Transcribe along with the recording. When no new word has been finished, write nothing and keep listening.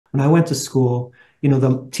when I went to school,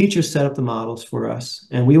 the teachers set up the models for us,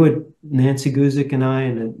 and Nancy Guzik and I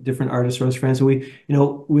and the different artists, Rose France, we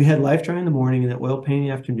had life drawing in the morning and then oil painting in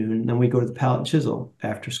the afternoon, and then we go to the palette and chisel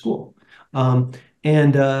after school.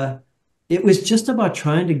 And it was just about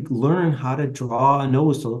trying to learn how to draw a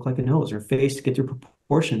nose to look like a nose, or face to get their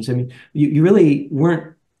proportions. I mean, you really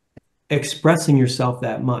weren't expressing yourself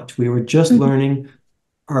that much. We were just learning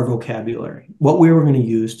our vocabulary, what we were going to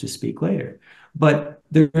use to speak later. But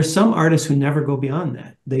there are some artists who never go beyond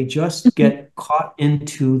that. They just get caught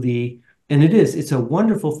into and it's a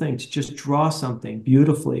wonderful thing to just draw something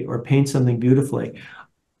beautifully or paint something beautifully.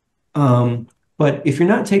 But if you're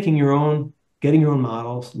not getting your own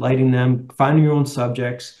models, lighting them, finding your own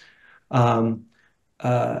subjects, we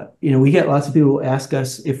get lots of people who ask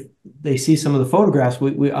us if they see some of the photographs.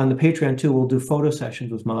 We on the Patreon too, we'll do photo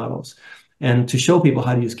sessions with models, and to show people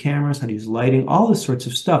how to use cameras, how to use lighting, all this sorts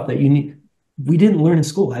of stuff that you need. We didn't learn in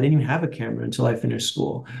school. I didn't even have a camera until I finished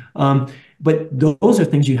school. But those are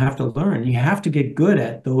things you have to learn. You have to get good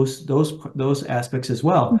at those aspects as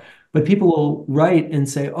well. But people will write and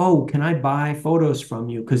say, "Oh, can I buy photos from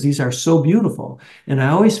you? Because these are so beautiful." And I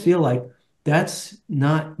always feel like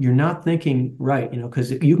you're not thinking right,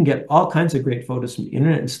 because you can get all kinds of great photos from the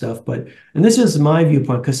internet and stuff. And this is my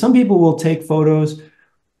viewpoint, because some people will take photos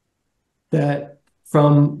that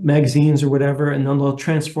from magazines or whatever, and then they'll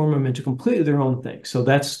transform them into completely their own thing. So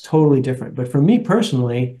that's totally different. But for me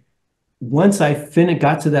personally, once I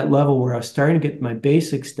got to that level where I was starting to get my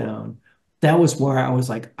basics down, that was where I was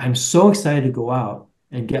like, I'm so excited to go out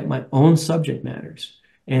and get my own subject matters.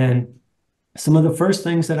 And some of the first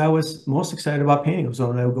things that I was most excited about painting was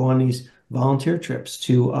when I would go on these volunteer trips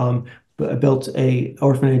to built a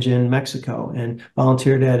orphanage in Mexico and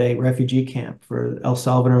volunteered at a refugee camp for El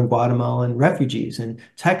Salvador and Guatemalan refugees in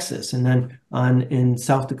Texas, and then in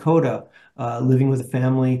South Dakota, living with a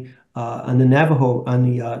family on the Navajo, on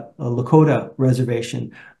the Lakota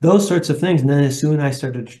reservation, those sorts of things. And then as soon as I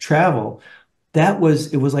started to travel, it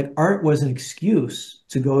was like art was an excuse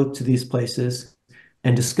to go to these places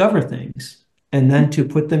and discover things, and then to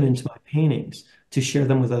put them into my paintings, to share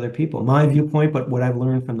them with other people, my viewpoint, but what I've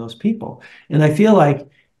learned from those people. And I feel like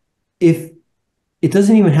if it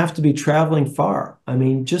doesn't even have to be traveling far. I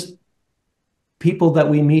mean, just people that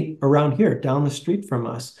we meet around here, down the street from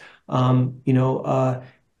us,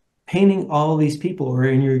 painting all these people, or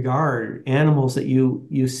in your yard, animals that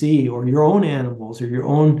you see, or your own animals, or your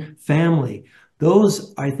own family.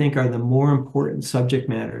 Those, I think, are the more important subject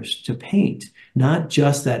matters to paint, not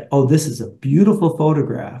just that, oh, this is a beautiful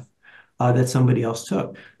photograph that somebody else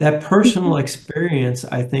took. That personal experience,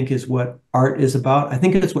 I think, is what art is about. I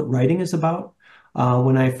think it's what writing is about.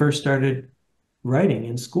 When I first started writing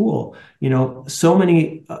in school, so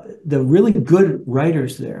many, the really good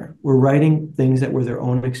writers there were writing things that were their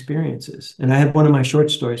own experiences. And I had one of my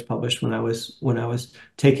short stories published when I was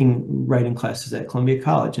taking writing classes at Columbia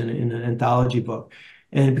College in an anthology book.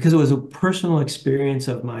 And because it was a personal experience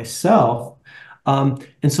of myself. And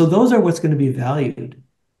so those are what's going to be valued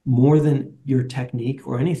more than your technique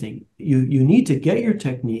or anything. You need to get your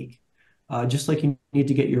technique, just like you need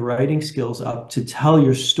to get your writing skills up to tell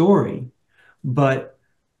your story. But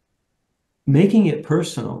making it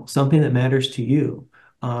personal, something that matters to you,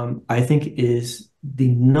 I think is the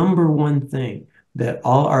number one thing that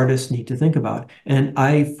all artists need to think about. And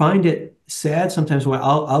I find it sad sometimes when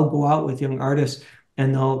I'll go out with young artists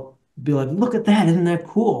and they'll be like, look at that, isn't that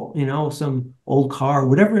cool? Some old car,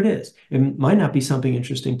 whatever it is. It might not be something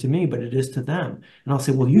interesting to me, but it is to them. And I'll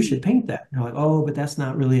say, well, you should paint that. And they're like, oh, but that's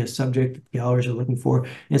not really a subject that galleries are looking for.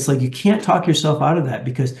 And it's like, you can't talk yourself out of that,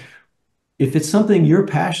 because if it's something you're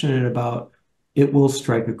passionate about, it will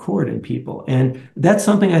strike a chord in people. And that's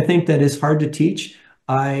something I think that is hard to teach.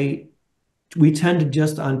 We tend to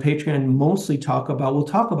just on Patreon mostly we'll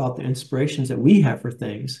talk about the inspirations that we have for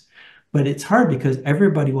things, but it's hard because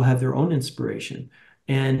everybody will have their own inspiration.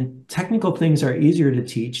 And technical things are easier to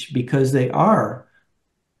teach because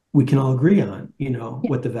we can all agree on,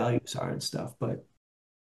 what the values are and stuff. But